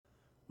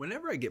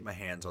whenever I get my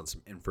hands on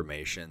some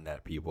information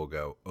that people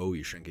go, oh,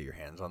 you shouldn't get your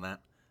hands on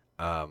that,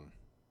 I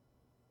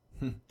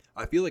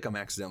feel like I'm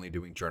accidentally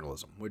doing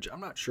journalism, which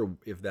I'm not sure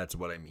if that's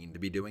what I mean to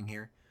be doing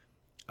here.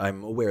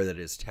 I'm aware that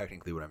it is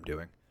technically what I'm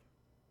doing.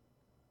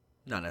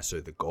 Not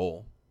necessarily the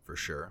goal, for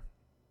sure.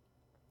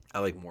 I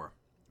like more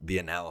the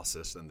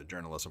analysis than the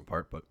journalism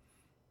part, but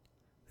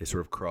they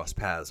sort of cross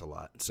paths a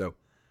lot. So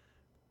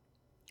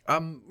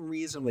I'm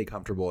reasonably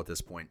comfortable at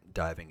this point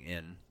diving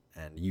in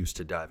and used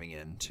to diving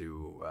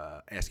into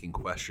asking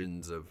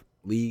questions of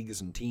leagues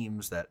and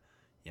teams that,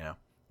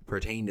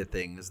 pertain to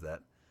things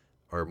that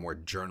are more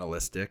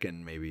journalistic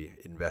and maybe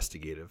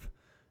investigative.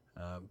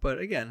 But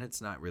again,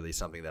 it's not really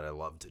something that I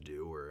love to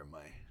do or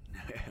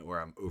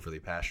I'm overly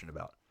passionate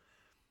about.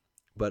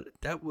 But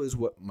that was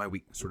what my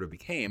week sort of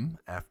became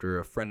after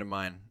a friend of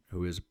mine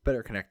who is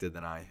better connected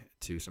than I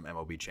to some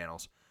MLB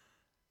channels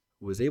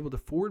was able to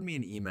forward me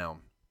an email.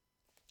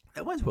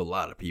 That went to a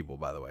lot of people,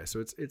 by the way, so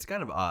it's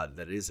kind of odd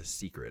that it is a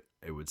secret,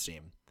 it would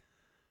seem.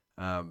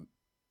 But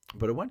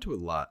it went to a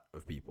lot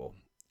of people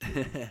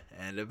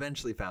and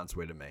eventually found its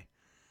way to me.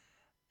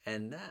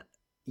 And that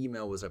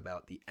email was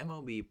about the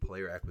MLB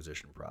player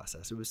acquisition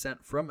process. It was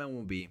sent from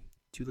MLB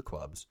to the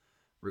clubs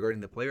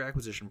regarding the player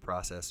acquisition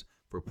process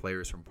for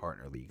players from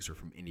partner leagues or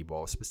from Indy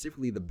Ball,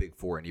 specifically the big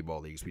four Indy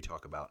Ball leagues we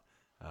talk about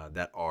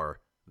that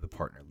are the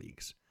partner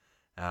leagues.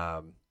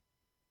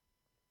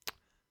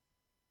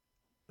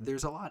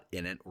 There's a lot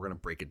in it. We're going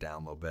to break it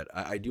down a little bit.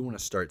 I do want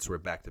to start sort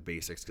of back to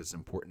basics because it's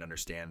important to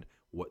understand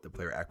what the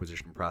player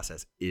acquisition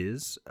process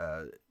is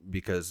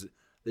because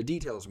the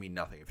details mean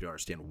nothing if you don't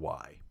understand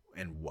why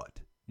and what.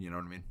 You know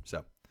what I mean?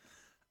 So,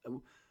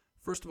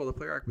 first of all, the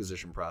player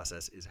acquisition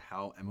process is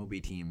how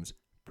MLB teams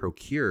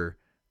procure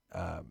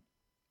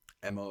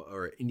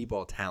Indy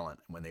Ball talent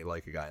when they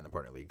like a guy in the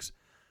partner leagues.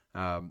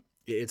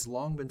 It's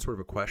long been sort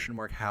of a question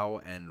mark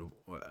how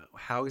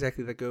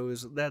exactly that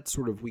goes. That's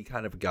sort of, we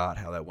kind of got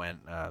how that went.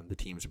 The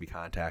teams would be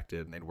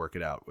contacted and they'd work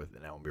it out with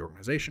an MLB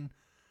organization.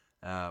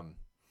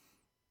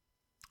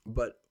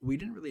 But we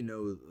didn't really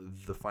know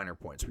the finer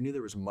points. We knew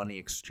there was money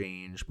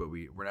exchange, but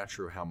we're not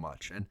sure how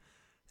much. And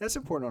that's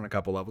important on a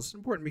couple levels. It's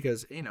important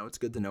because, it's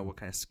good to know what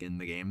kind of skin in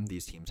the game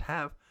these teams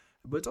have.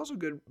 But it's also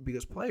good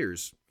because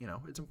players,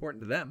 it's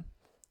important to them.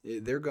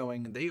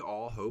 They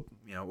all hope,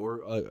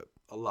 or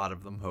a lot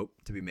of them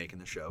hope to be making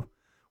the show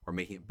or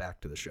making it back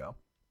to the show.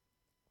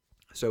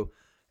 So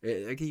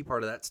a key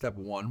part of that, step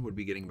one, would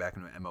be getting back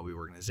into an MLB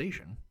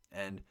organization.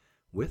 And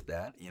with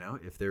that,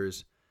 if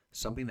there's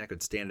something that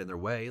could stand in their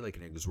way, like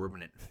an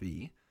exorbitant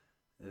fee,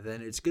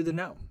 then it's good to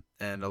know.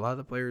 And a lot of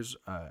the players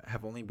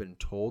have only been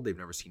told, they've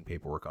never seen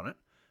paperwork on it.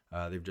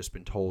 They've just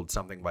been told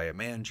something by a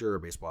manager or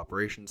baseball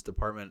operations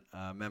department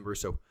member.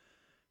 So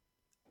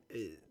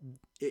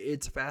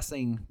it's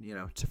fascinating,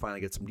 to finally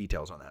get some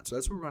details on that. So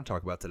that's what we're going to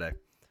talk about today.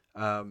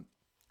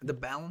 The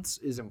balance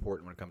is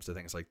important when it comes to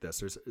things like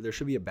this. There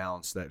should be a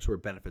balance that sort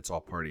of benefits all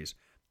parties.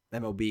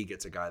 MLB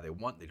gets a guy they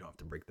want. They don't have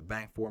to break the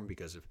bank for him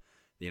because if,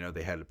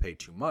 they had to pay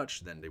too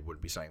much, then they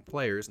wouldn't be signing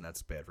players, and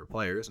that's bad for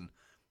players. And,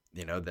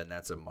 then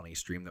that's a money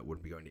stream that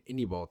wouldn't be going to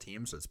Indy Ball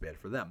teams, so it's bad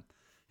for them.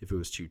 If it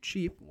was too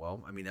cheap,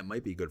 well, that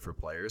might be good for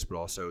players, but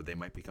also they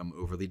might become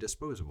overly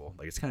disposable.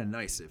 Like, it's kind of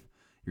nice if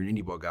you're an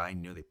Indy Ball guy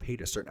and they paid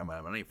a certain amount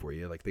of money for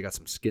you. Like, they got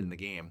some skin in the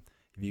game.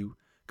 If you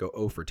go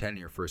 0 for 10 in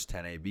your first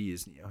 10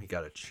 ABs,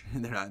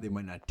 they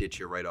might not ditch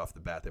you right off the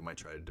bat. They might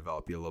try to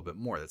develop you a little bit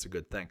more. That's a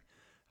good thing.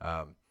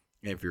 And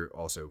if you're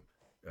also,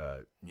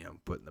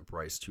 putting the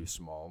price too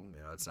small,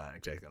 it's not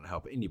exactly going to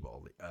help Indy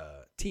Ball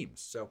teams.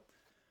 So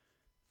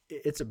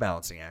it's a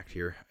balancing act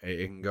here.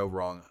 It can go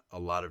wrong a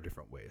lot of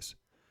different ways.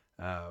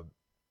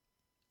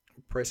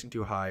 Pricing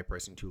too high,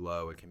 pricing too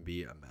low, it can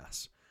be a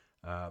mess.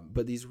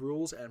 But these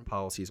rules and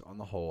policies on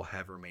the whole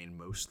have remained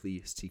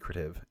mostly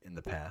secretive in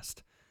the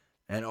past.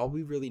 And all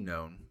we've really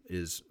known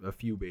is a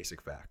few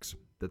basic facts,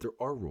 that there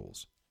are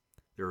rules.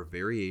 There are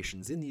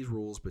variations in these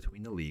rules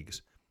between the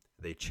leagues.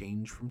 They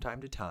change from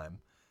time to time.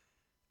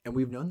 And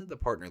we've known that the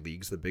partner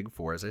leagues, the big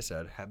four, as I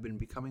said, have been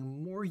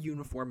becoming more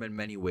uniform in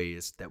many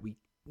ways that we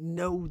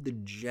know the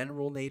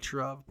general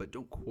nature of, but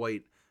don't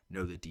quite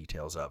know the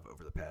details of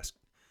over the past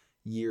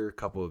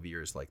couple of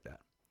years like that.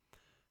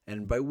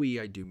 And by we,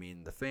 I do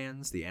mean the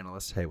fans, the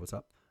analysts, hey, what's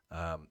up?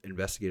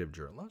 Investigative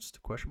journalists, ?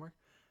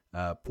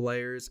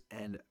 Players,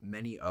 and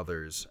many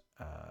others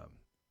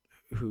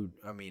who,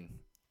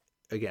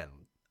 again,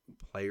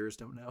 players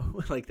don't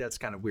know. Like, that's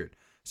kind of weird.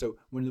 So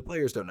when the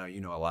players don't know,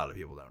 a lot of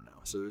people don't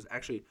know. So there's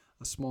actually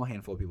a small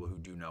handful of people who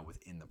do know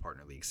within the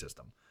partner league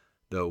system.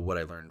 Though what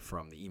I learned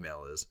from the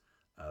email is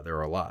there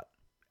are a lot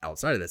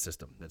outside of that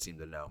system that seem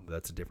to know. But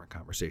that's a different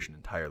conversation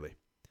entirely.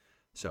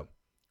 So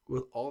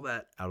with all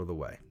that out of the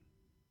way,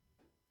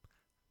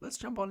 let's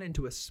jump on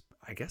into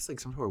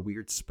some sort of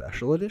weird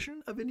special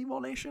edition of Indy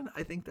Ball Nation.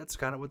 I think that's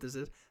kind of what this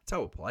is. That's how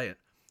we'll play it.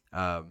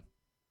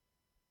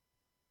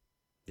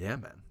 Yeah,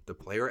 man. The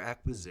player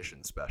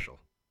acquisition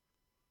special.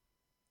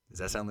 Does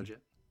that sound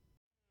legit?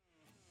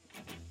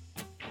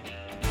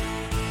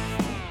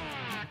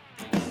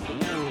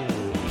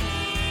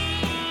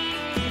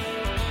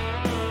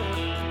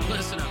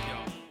 Listen up.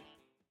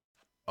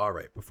 All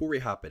right, before we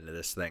hop into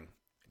this thing,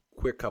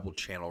 quick couple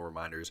channel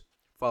reminders.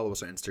 Follow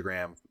us on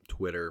Instagram,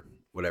 Twitter,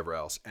 whatever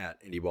else, at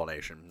Indy Ball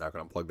Nation. Not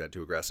going to plug that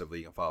too aggressively.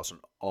 You can follow us on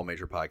all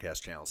major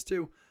podcast channels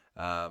too.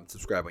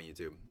 Subscribe on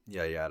YouTube.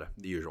 Yada,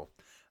 the usual.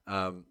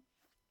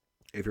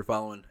 If you're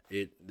following,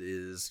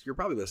 you're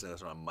probably listening to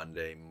this on a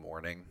Monday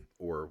morning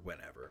or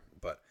whenever.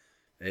 But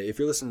if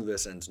you're listening to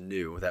this and it's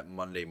new, that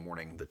Monday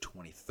morning, the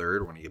 23rd, we're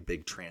going to get a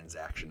big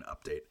transaction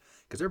update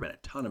because there have been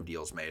a ton of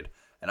deals made.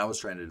 And I was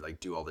trying to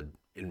do all the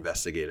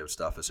investigative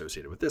stuff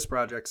associated with this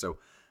project. So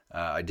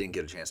I didn't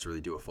get a chance to really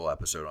do a full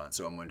episode on it.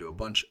 So I'm going to do a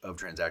bunch of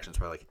transactions,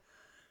 probably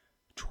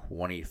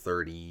 20,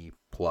 30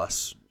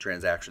 plus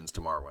transactions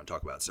tomorrow we're going to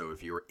talk about. So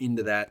if you're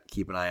into that,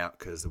 keep an eye out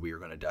because we are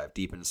going to dive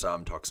deep into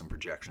some, talk some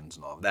projections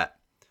and all of that.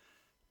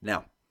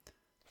 Now,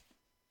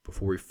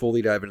 before we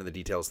fully dive into the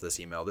details of this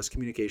email, this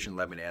communication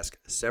led me to ask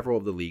several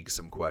of the leagues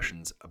some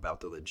questions about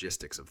the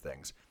logistics of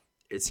things.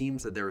 It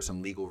seems that there are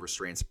some legal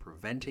restraints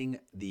preventing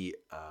the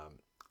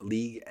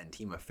league and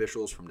team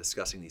officials from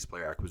discussing these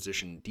player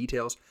acquisition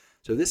details.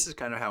 So this is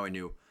kind of how I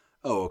knew,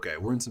 okay,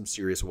 we're in some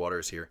serious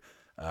waters here.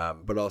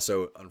 But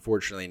also,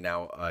 unfortunately,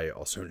 now I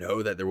also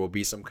know that there will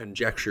be some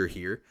conjecture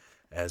here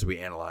as we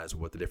analyze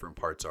what the different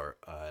parts are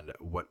and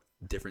what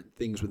different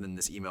things within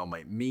this email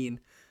might mean.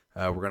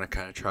 We're going to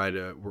kind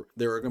of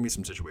there are going to be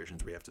some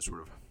situations we have to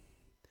sort of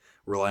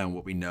rely on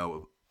what we know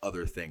of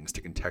other things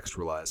to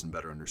contextualize and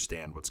better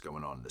understand what's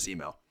going on in this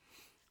email.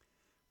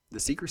 The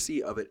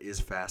secrecy of it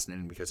is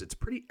fascinating because it's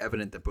pretty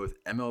evident that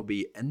both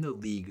MLB and the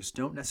leagues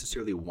don't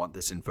necessarily want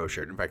this info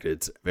shared. In fact,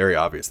 it's very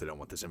obvious they don't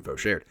want this info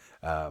shared.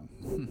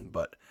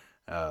 But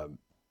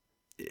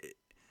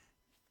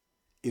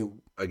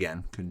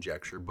again,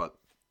 conjecture, but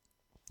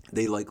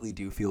they likely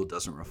do feel it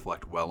doesn't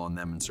reflect well on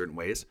them in certain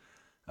ways.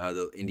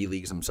 The indie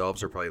leagues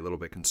themselves are probably a little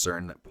bit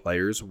concerned that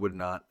players would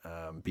not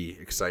be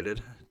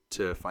excited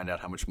to find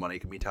out how much money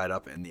can be tied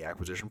up in the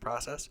acquisition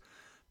process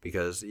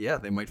because,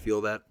 they might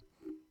feel that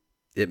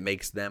it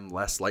makes them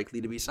less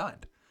likely to be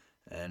signed.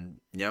 And,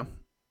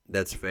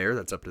 that's fair.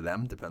 That's up to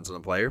them. Depends on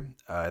the player.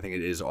 I think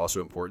it is also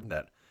important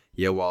that,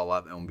 while a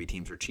lot of MLB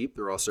teams are cheap,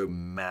 they're also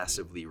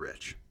massively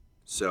rich.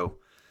 So,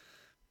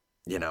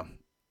 the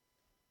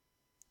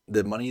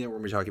money that we're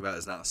going to be talking about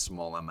is not a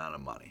small amount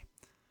of money.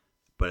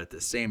 But at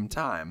the same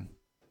time,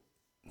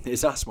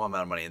 it's not a small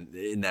amount of money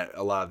in that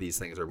a lot of these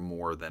things are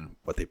more than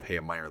what they pay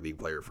a minor league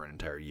player for an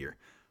entire year,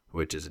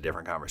 which is a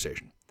different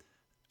conversation.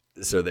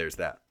 So there's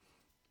that.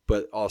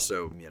 But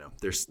also,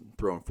 they're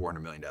throwing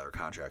 $400 million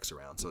contracts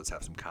around, so let's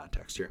have some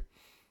context here.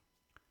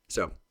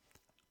 So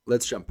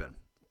let's jump in.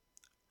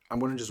 I'm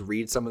going to just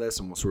read some of this,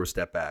 and we'll sort of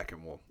step back,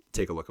 and we'll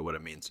take a look at what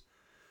it means.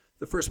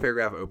 The first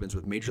paragraph opens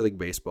with Major League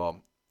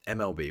Baseball,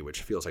 MLB,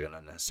 which feels like an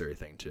unnecessary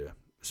thing to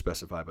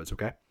specify, but it's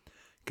okay,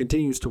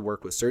 continues to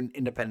work with certain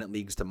independent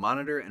leagues to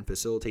monitor and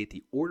facilitate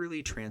the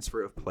orderly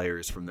transfer of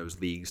players from those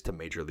leagues to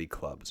major league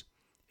clubs.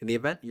 In the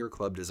event your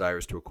club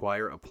desires to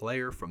acquire a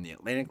player from the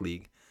Atlantic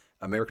League,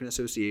 American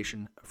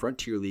Association,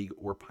 Frontier League,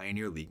 or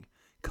Pioneer League,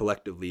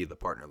 collectively the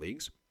partner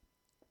leagues,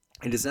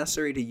 it is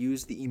necessary to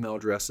use the email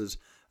addresses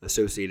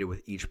associated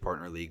with each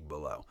partner league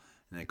below.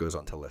 And it goes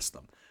on to list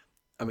them.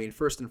 I mean,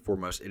 first and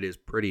foremost, it is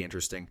pretty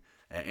interesting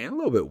and a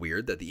little bit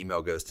weird that the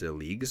email goes to the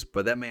leagues,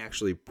 but that may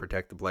actually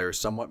protect the players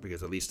somewhat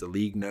because at least the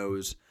league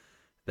knows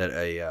that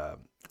a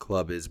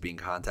club is being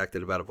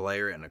contacted about a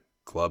player, and a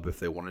club, if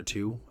they wanted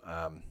to,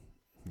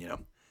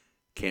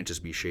 can't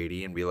just be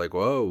shady and be like,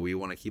 whoa, we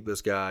want to keep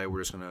this guy, we're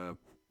just going to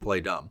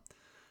play dumb.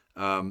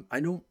 I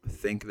don't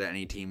think that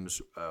any teams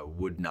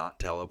would not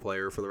tell a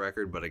player, for the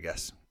record, but I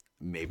guess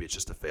maybe it's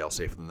just a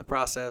fail-safe in the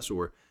process,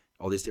 or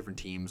all these different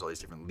teams, all these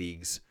different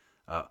leagues,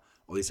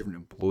 all these different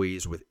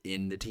employees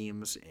within the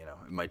teams,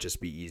 it might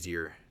just be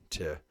easier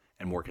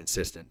and more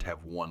consistent to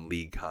have one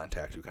league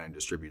contact who kind of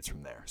distributes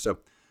from there. So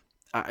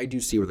I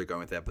do see where they're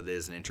going with that, but it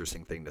is an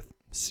interesting thing to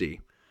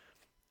see.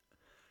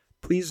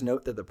 Please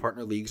note that the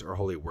partner leagues are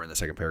we're in the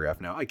second paragraph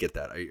now. I get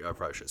that. I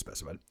probably should have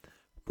specified.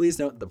 Please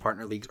note that the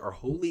partner leagues are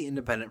wholly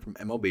independent from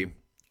MLB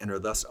and are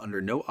thus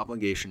under no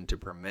obligation to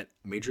permit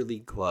major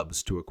league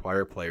clubs to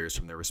acquire players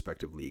from their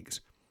respective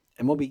leagues.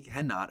 MLB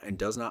cannot and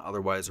does not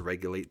otherwise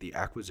regulate the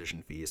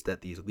acquisition fees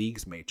that these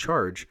leagues may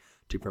charge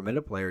to permit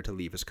a player to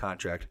leave his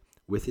contract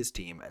with his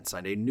team and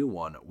sign a new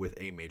one with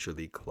a major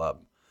league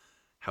club.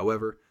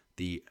 However,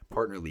 the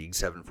partner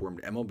leagues have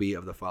informed MLB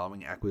of the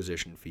following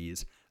acquisition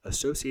fees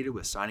associated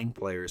with signing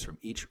players from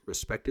each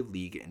respective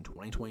league in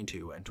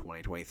 2022 and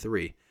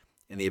 2023.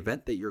 In the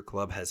event that your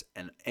club has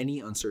any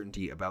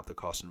uncertainty about the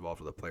cost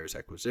involved with a player's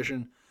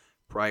acquisition,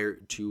 prior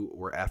to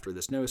or after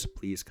this notice,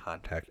 please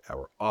contact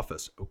our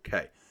office.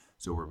 Okay,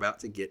 so we're about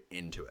to get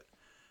into it.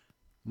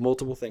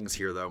 Multiple things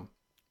here, though.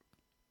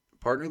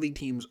 Partner league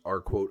teams are,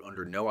 quote,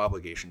 under no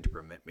obligation to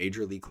permit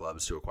major league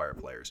clubs to acquire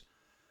players.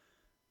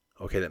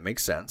 Okay, that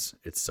makes sense.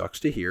 It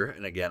sucks to hear.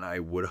 And again, I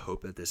would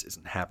hope that this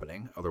isn't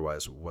happening.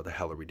 Otherwise, what the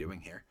hell are we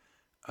doing here?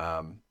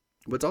 But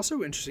it's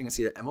also interesting to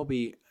see that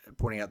MLB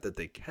pointing out that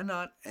they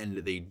cannot and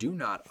they do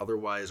not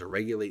otherwise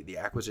regulate the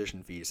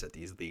acquisition fees that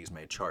these leagues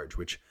may charge,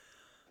 which,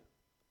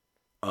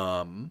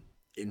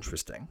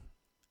 interesting.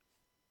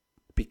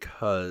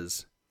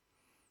 because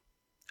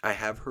I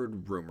have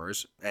heard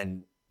rumors,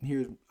 and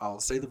here I'll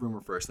say the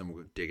rumor first, then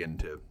we'll dig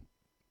into,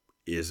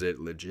 is it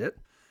legit,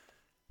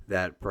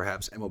 that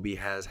perhaps MLB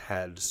has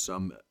had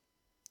some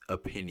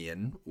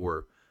opinion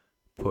or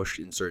push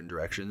in certain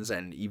directions,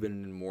 and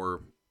even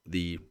more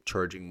the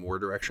charging more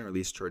direction, or at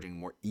least charging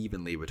more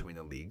evenly between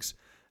the leagues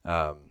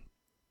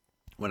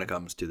when it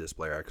comes to this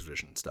player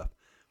acquisition stuff.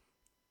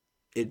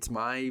 It's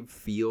my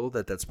feel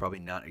that that's probably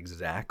not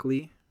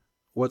exactly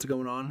what's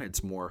going on.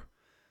 It's more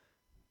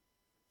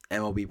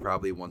MLB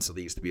probably wants the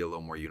leagues to be a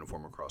little more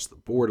uniform across the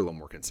board, a little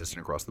more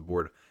consistent across the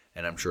board,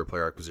 and I'm sure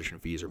player acquisition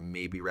fees are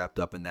maybe wrapped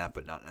up in that,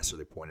 but not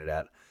necessarily pointed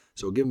at.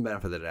 So we'll give them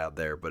benefit of the doubt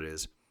there, but it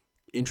is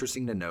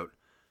interesting to note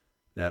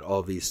that all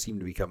of these seem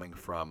to be coming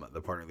from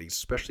the partner leagues,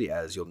 especially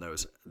as you'll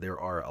notice there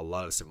are a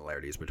lot of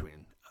similarities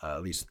between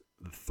at least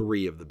the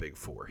three of the big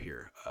four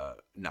here,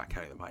 not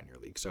counting the Pioneer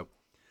League. So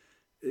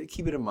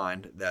keep it in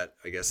mind that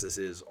I guess this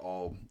is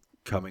all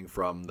coming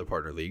from the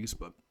partner leagues,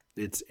 but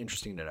it's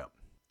interesting to note.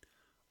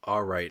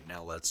 All right,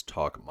 now let's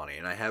talk money.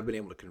 And I have been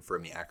able to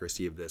confirm the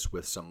accuracy of this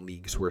with some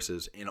league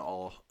sources in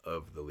all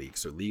of the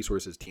leagues. So league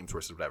sources, team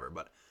sources, whatever.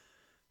 But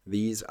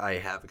these I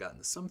have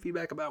gotten some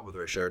feedback about,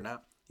 whether I share it or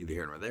not. Either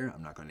here or there.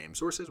 I'm not going to name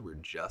sources. We're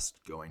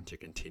just going to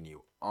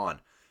continue on.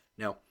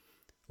 Now,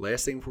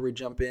 last thing before we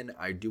jump in,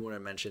 I do want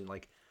to mention,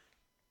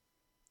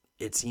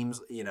 it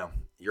seems,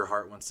 your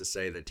heart wants to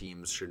say that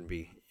teams shouldn't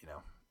be,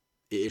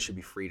 it should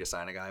be free to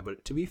sign a guy.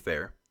 But to be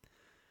fair,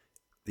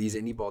 these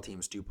indie ball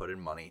teams do put in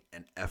money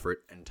and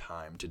effort and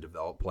time to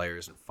develop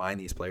players and find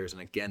these players.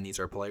 And again, these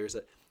are players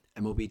that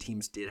MLB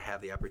teams did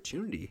have the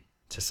opportunity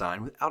to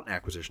sign without an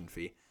acquisition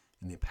fee,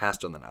 and they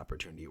passed on that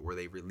opportunity where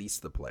they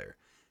released the player.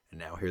 And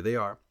now here they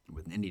are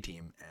with an indie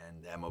team,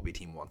 and the MLB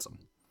team wants them.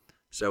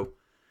 So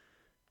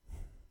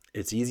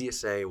it's easy to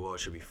say, well, it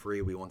should be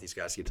free. We want these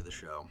guys to get to the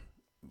show.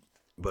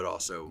 But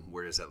also,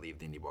 where does that leave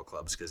the indie ball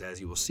clubs? Because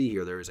as you will see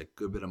here, there is a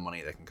good bit of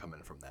money that can come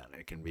in from that.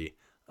 It can be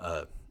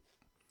a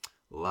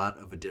lot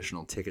of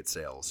additional ticket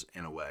sales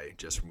in a way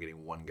just from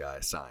getting one guy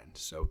signed.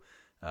 So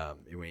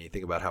when you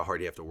think about how hard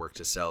you have to work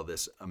to sell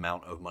this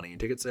amount of money in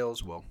ticket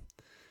sales, well,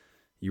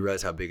 you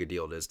realize how big a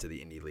deal it is to the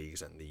indie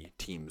leagues and the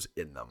teams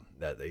in them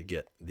that they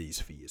get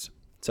these fees.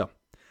 So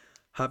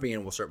hopping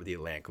in, we'll start with the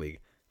Atlantic League.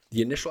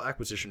 The initial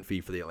acquisition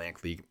fee for the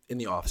Atlantic League in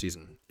the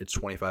offseason, it's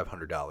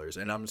 $2,500.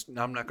 And I'm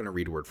not going to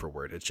read word for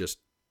word. It's just,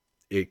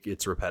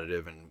 it's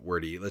repetitive and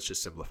wordy. Let's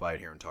just simplify it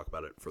here and talk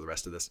about it for the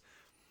rest of this.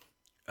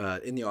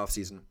 In the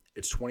offseason,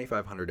 it's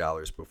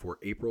 $2,500 before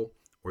April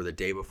or the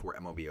day before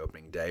MLB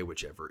opening day,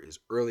 whichever is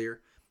earlier.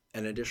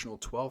 An additional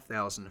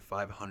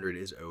 $12,500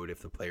 is owed if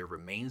the player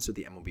remains with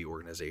the MLB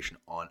organization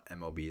on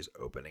MLB's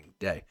opening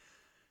day.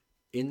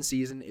 In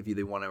season, if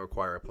they want to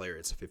acquire a player,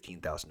 it's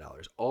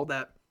 $15,000. All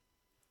that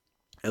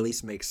at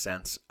least makes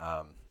sense.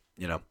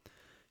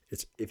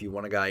 It's if you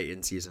want a guy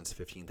in season, it's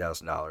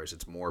 $15,000.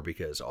 It's more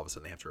because all of a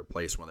sudden they have to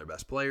replace one of their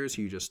best players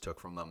who you just took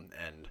from them,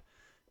 and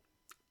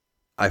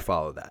I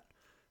follow that.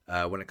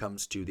 When it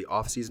comes to the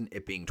offseason,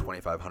 it being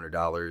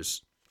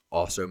 $2,500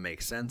 also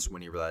makes sense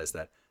when you realize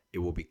that it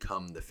will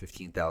become the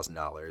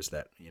 $15,000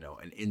 that,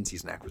 an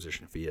in-season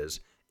acquisition fee is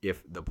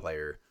if the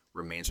player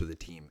remains with the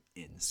team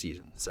in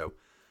season. So,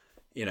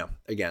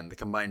 again, the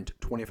combined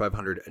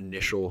 $2,500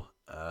 initial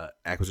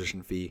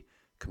acquisition fee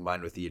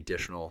combined with the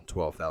additional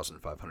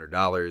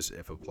 $12,500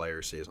 if a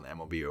player stays on the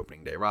MLB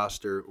opening day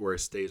roster or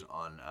stays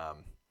on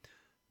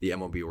the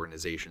MLB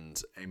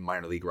organization's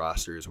minor league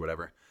rosters,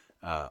 whatever,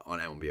 on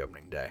MLB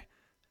opening day.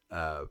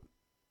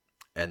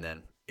 And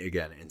then,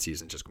 again, in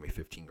season, it's just going to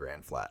be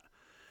 $15,000 flat.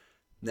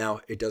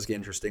 Now, it does get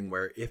interesting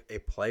where if a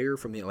player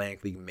from the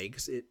Atlantic League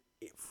makes it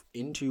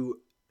into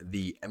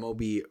the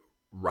MLB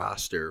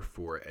roster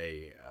for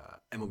a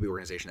MLB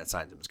organization that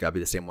signs them, it's got to be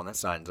the same one that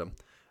signs them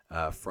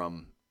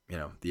from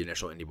the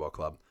initial indie ball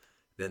club,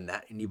 then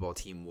that indie ball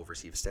team will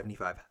receive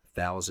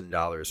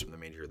 $75,000 from the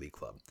major league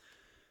club.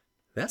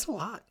 That's a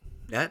lot.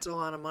 That's a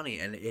lot of money.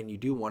 And you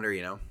do wonder,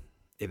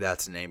 if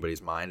that's in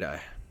anybody's mind. I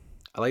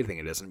like to think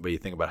it isn't, but you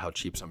think about how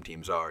cheap some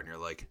teams are, and you're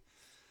like,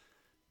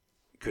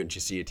 couldn't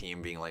you see a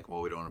team being like, well,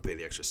 we don't want to pay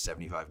the extra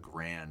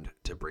 $75,000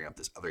 to bring up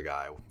this other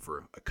guy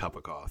for a cup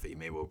of coffee.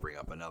 Maybe we'll bring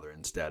up another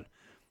instead.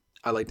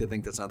 I like to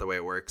think that's not the way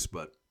it works,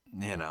 but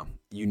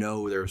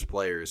there's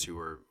players who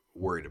are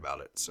worried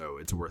about it, so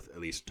it's worth at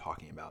least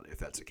talking about if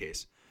that's the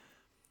case.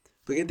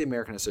 Looking at the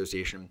American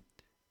Association,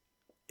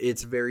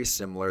 it's very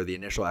similar. The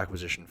initial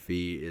acquisition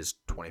fee is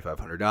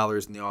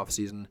 $2,500 in the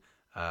offseason.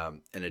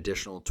 An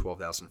additional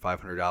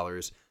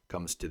 $12,500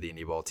 comes to the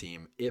indie ball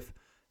team if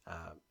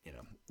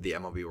the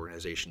MLB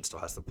organization still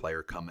has the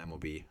player come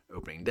MLB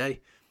opening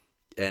day.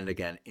 And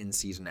again,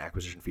 in-season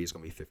acquisition fee is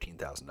going to be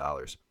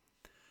 $15,000.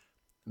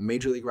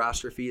 Major league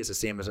roster fee is the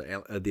same as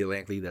the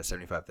Atlantic League, that's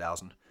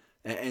 $75,000.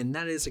 And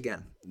that is,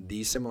 again,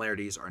 these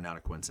similarities are not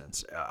a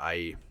coincidence.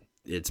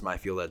 It's my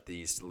feel that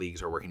these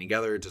leagues are working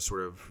together to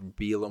sort of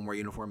be a little more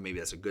uniform. Maybe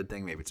that's a good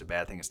thing. Maybe it's a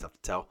bad thing. It's tough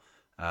to tell.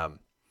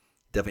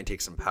 Definitely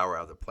takes some power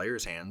out of the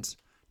players' hands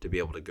to be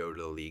able to go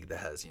to the league that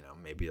has,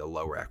 maybe a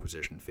lower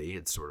acquisition fee.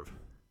 It's sort of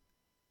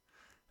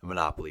a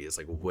monopoly is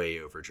like way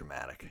over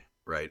dramatic,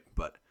 right?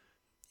 But,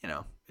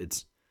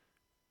 it's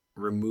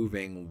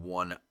removing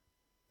one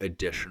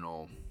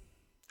additional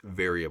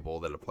variable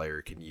that a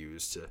player can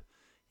use to,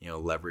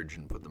 leverage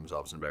and put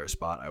themselves in a better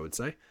spot, I would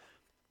say.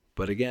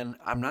 But again,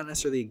 I'm not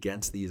necessarily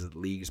against these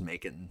leagues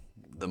making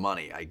the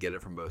money. I get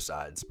it from both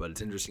sides, but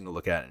it's interesting to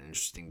look at and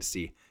interesting to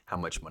see how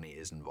much money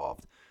is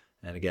involved.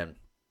 And again,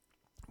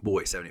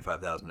 boy,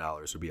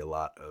 $75,000 would be a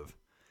lot of,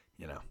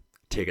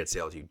 ticket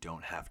sales you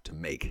don't have to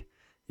make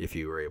if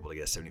you were able to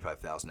get a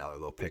 $75,000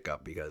 little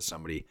pickup because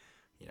somebody,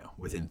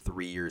 within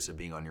 3 years of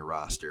being on your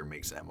roster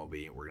makes an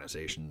MLB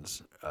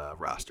organization's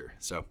roster.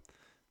 So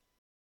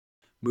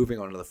moving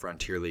on to the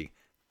Frontier League.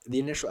 The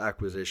initial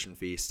acquisition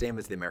fee, same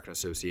as the American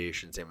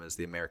Association, same as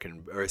the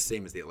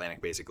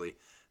Atlantic, basically.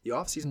 The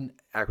offseason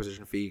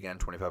acquisition fee, again,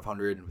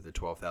 $2,500 with the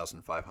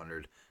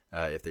 $12,500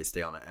 if they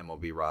stay on an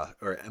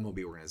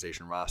MLB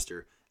organization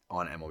roster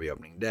on MLB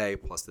opening day,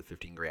 plus the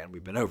 $15,000.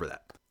 We've been over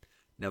that.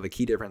 Now, the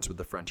key difference with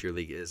the Frontier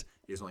League is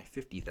there's only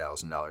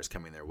 $50,000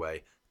 coming their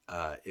way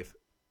if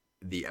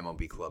the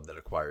MLB club that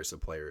acquires the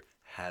player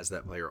has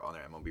that player on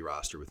their MLB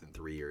roster within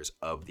 3 years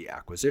of the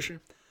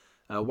acquisition.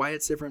 Why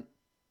it's different?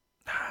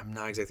 I'm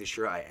not exactly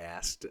sure. I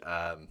asked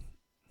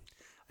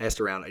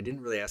around. I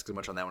didn't really ask as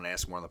much on that one. I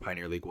asked more on the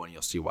Pioneer League one.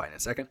 You'll see why in a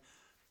second.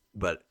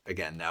 But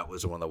again, that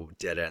was one of the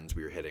dead ends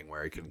we were hitting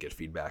where I couldn't get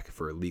feedback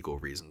for legal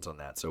reasons on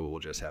that. So we'll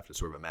just have to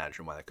sort of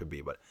imagine why that could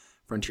be. But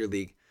Frontier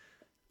League,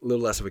 a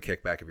little less of a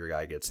kickback if your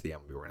guy gets the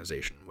MLB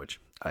organization, which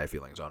I have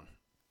feelings on.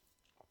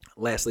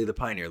 Lastly, the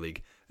Pioneer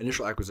League.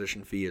 Initial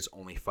acquisition fee is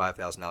only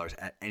 $5,000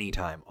 at any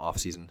time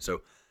off-season.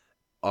 So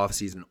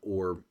off-season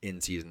or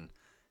in-season.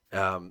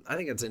 I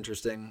think it's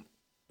interesting,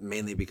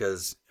 mainly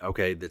because,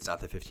 okay, it's not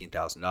the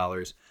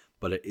 $15,000,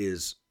 but it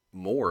is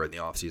more in the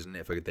offseason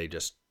if they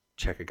just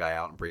check a guy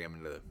out and bring him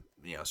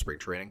into spring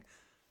training.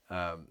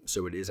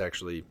 So it is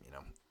actually,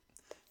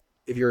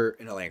 if you're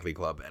in a Atlantic League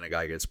club and a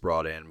guy gets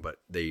brought in, but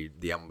the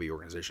MLB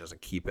organization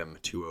doesn't keep him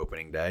to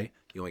opening day,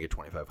 you only get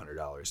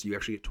 $2,500. You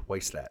actually get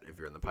twice that if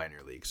you're in the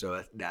Pioneer League.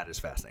 So that is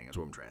fascinating, is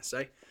what I'm trying to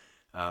say.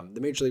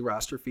 The Major League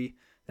roster fee,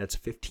 that's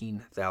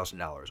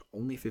 $15,000,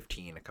 only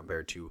 $15,000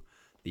 compared to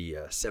the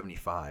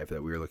 $75,000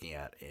 that we were looking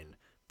at in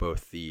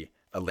both the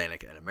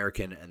Atlantic and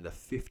American, and the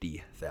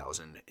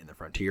 $50,000 in the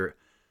Frontier.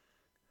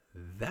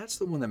 That's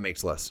the one that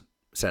makes less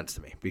sense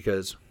to me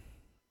because,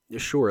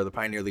 sure, the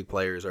Pioneer League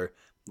players are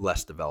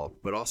less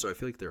developed, but also I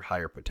feel like they're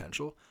higher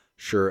potential.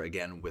 Sure,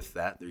 again, with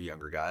that, they're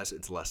younger guys.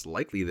 It's less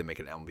likely they make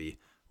an MLB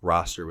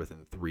roster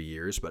within 3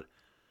 years, but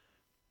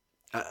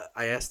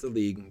I asked the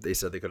league. They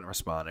said they couldn't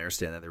respond. I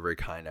understand that. They're very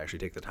kind to actually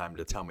take the time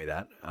to tell me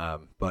that.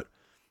 But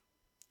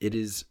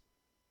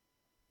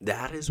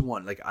that is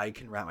one. Like, I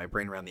can wrap my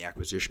brain around the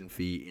acquisition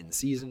fee in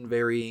season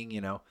varying,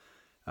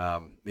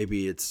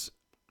 maybe it's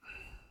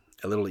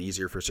a little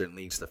easier for certain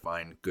leagues to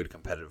find good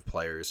competitive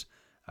players.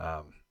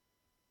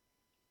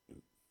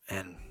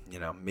 And,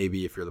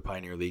 maybe if you're the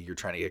Pioneer League, you're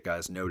trying to get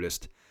guys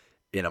noticed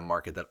in a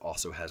market that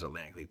also has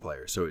Atlantic League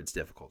players. So it's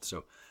difficult.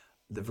 So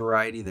the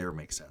variety there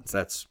makes sense.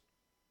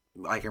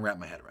 I can wrap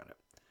my head around it.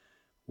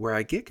 Where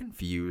I get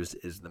confused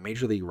is the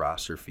Major League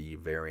roster fee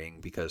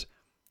varying because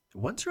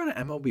once you're on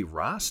an MLB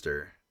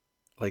roster,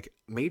 like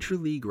Major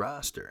League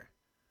roster,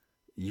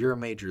 you're a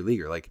major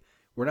leaguer. Like,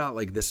 we're not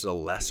like this is a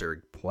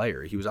lesser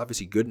player. He was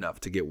obviously good enough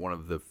to get one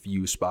of the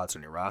few spots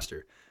on your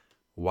roster.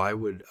 Why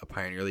would a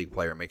Pioneer League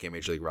player making a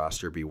Major League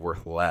roster be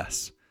worth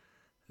less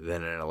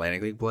than an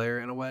Atlantic League player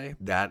in a way?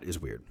 That is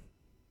weird.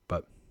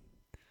 But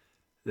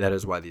that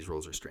is why these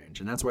rules are strange.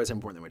 And that's why it's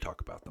important that we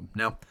talk about them.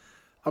 Now,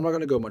 I'm not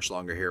going to go much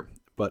longer here,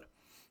 but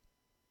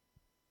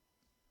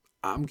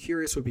I'm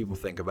curious what people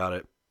think about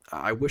it.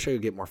 I wish I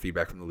could get more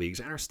feedback from the leagues.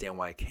 I understand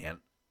why I can't.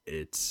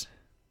 It's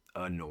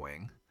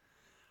annoying.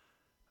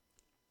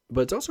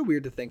 But it's also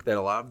weird to think that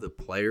a lot of the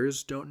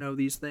players don't know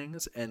these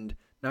things, and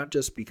not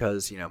just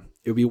because, it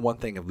would be one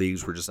thing if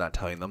leagues were just not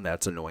telling them.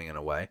 That's annoying in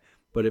a way.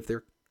 But if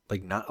they're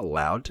like not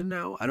allowed to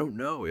know, I don't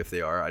know if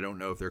they are. I don't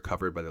know if they're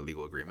covered by the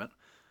legal agreement.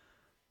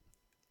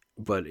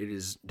 But it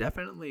is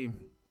definitely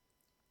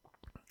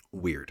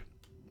weird.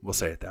 We'll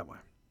say it that way.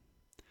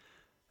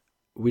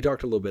 We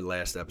talked a little bit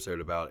last episode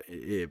about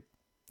the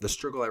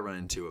struggle I run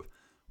into of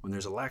when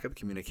there's a lack of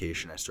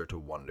communication. I start to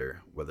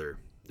wonder whether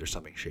there's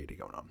something shady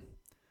going on.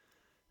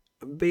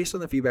 Based on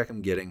the feedback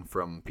I'm getting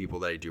from people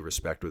that I do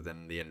respect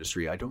within the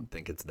industry, I don't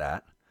think it's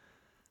that.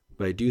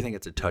 But I do think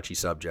it's a touchy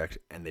subject,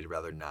 and they'd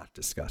rather not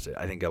discuss it.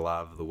 I think a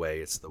lot of the way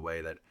it's the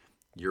way that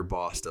your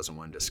boss doesn't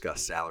want to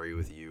discuss salary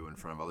with you in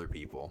front of other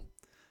people,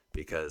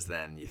 because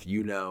then if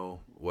you know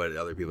what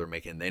other people are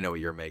making, they know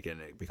what you're making,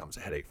 it becomes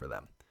a headache for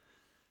them.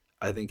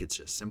 I think it's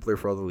just simpler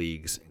for all the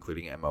leagues,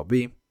 including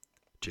MLB,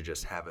 to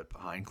just have it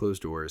behind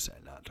closed doors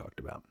and not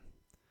talked about.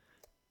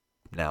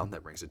 Now,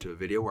 that brings it to a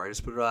video where I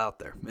just put it out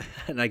there,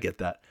 and I get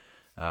that,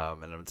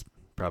 and it's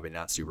probably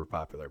not super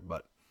popular,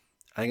 but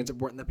I think it's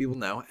important that people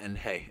know, and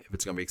hey, if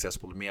it's going to be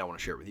accessible to me, I want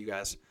to share it with you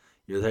guys.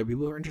 You're the type of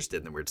people who are interested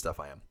in the weird stuff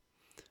I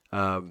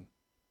am.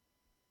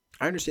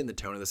 I understand the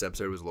tone of this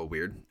episode was a little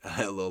weird,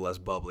 a little less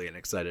bubbly and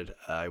excited.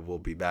 I will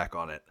be back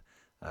on it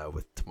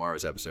with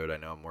tomorrow's episode. I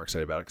know I'm more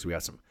excited about it because we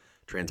got some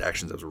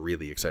transactions I was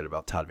really excited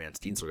about. Todd Van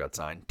Steensel got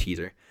signed,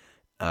 teaser.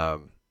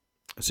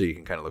 So you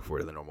can kind of look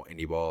forward to the normal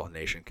Indy Ball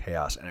Nation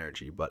chaos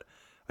energy. But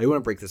I want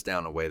to break this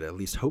down in a way that at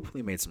least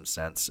hopefully made some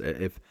sense.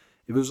 If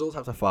it was a little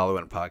tough to follow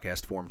in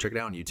podcast form, check it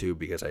out on YouTube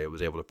because I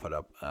was able to put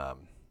up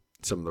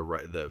some of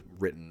the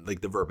written,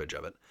 like the verbiage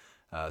of it,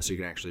 so you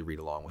can actually read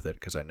along with it.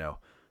 Because I know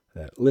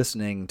that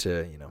listening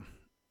to,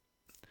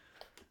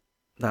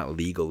 not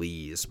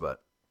legalese,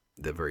 but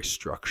the very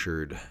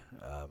structured,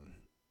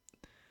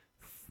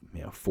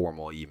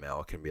 formal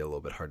email can be a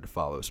little bit hard to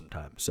follow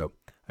sometimes. So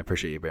I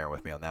appreciate you bearing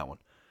with me on that one.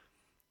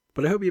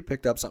 But I hope you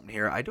picked up something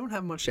here. I don't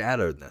have much to add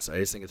other than this. I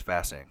just think it's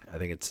fascinating. I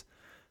think it's,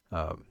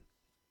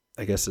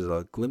 I guess, is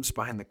a glimpse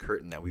behind the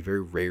curtain that we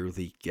very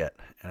rarely get.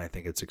 And I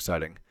think it's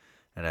exciting.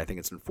 And I think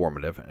it's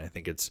informative. And I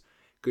think it's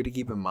good to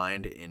keep in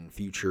mind in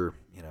future,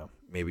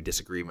 maybe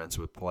disagreements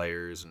with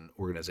players and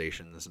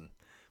organizations, and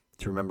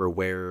to remember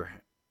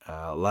where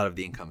a lot of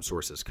the income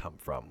sources come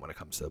from when it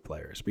comes to the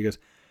players. Because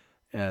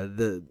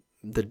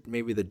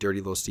maybe the dirty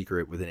little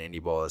secret within Indy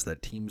Ball is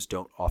that teams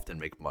don't often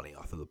make money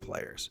off of the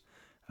players.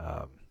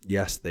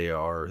 Yes, they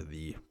are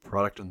the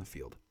product on the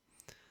field,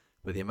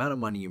 but the amount of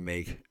money you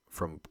make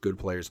from good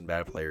players and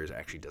bad players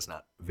actually does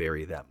not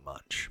vary that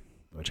much,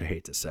 which I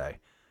hate to say.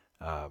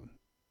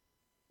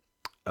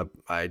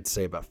 I'd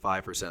say about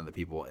 5% of the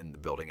people in the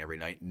building every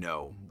night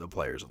know the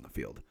players on the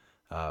field,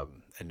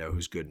 and know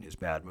who's good and who's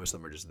bad. Most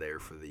of them are just there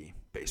for the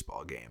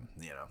baseball game,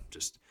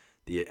 just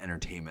the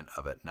entertainment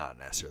of it, not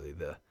necessarily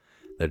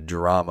the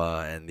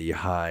drama and the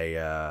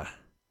high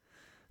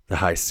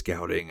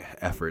scouting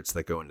efforts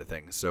that go into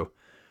things. So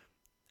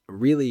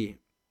really,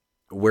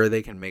 where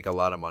they can make a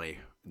lot of money,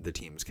 the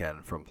teams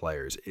can, from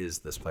players, is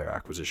this player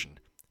acquisition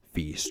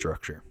fee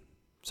structure.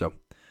 So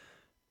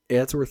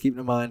yeah, it's worth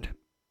keeping in mind.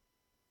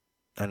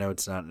 I know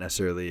it's not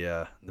necessarily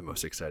the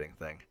most exciting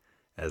thing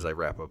as I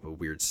wrap up a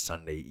weird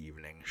Sunday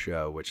evening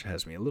show, which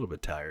has me a little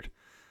bit tired,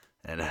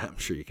 and I'm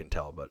sure you can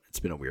tell, but it's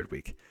been a weird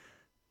week.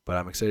 But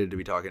I'm excited to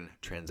be talking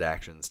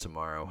transactions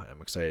tomorrow.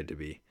 I'm excited to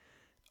be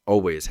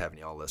always having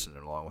y'all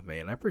listening along with me,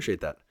 and I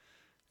appreciate that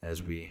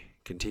as we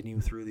continue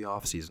through the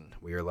off season.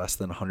 We are less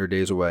than 100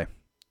 days away.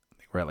 I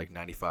think we're at like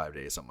 95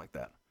 days, something like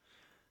that,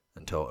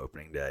 until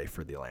opening day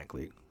for the Atlantic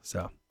League.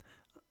 So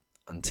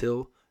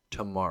until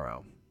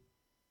tomorrow,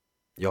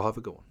 y'all have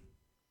a good one.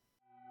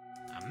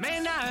 I may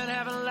not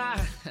have a lot,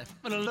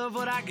 but I love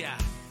what I got.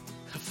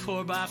 A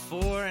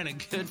 4x4 and a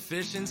good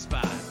fishing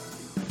spot.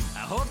 I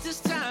hope this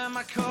time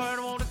my card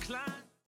won't decline.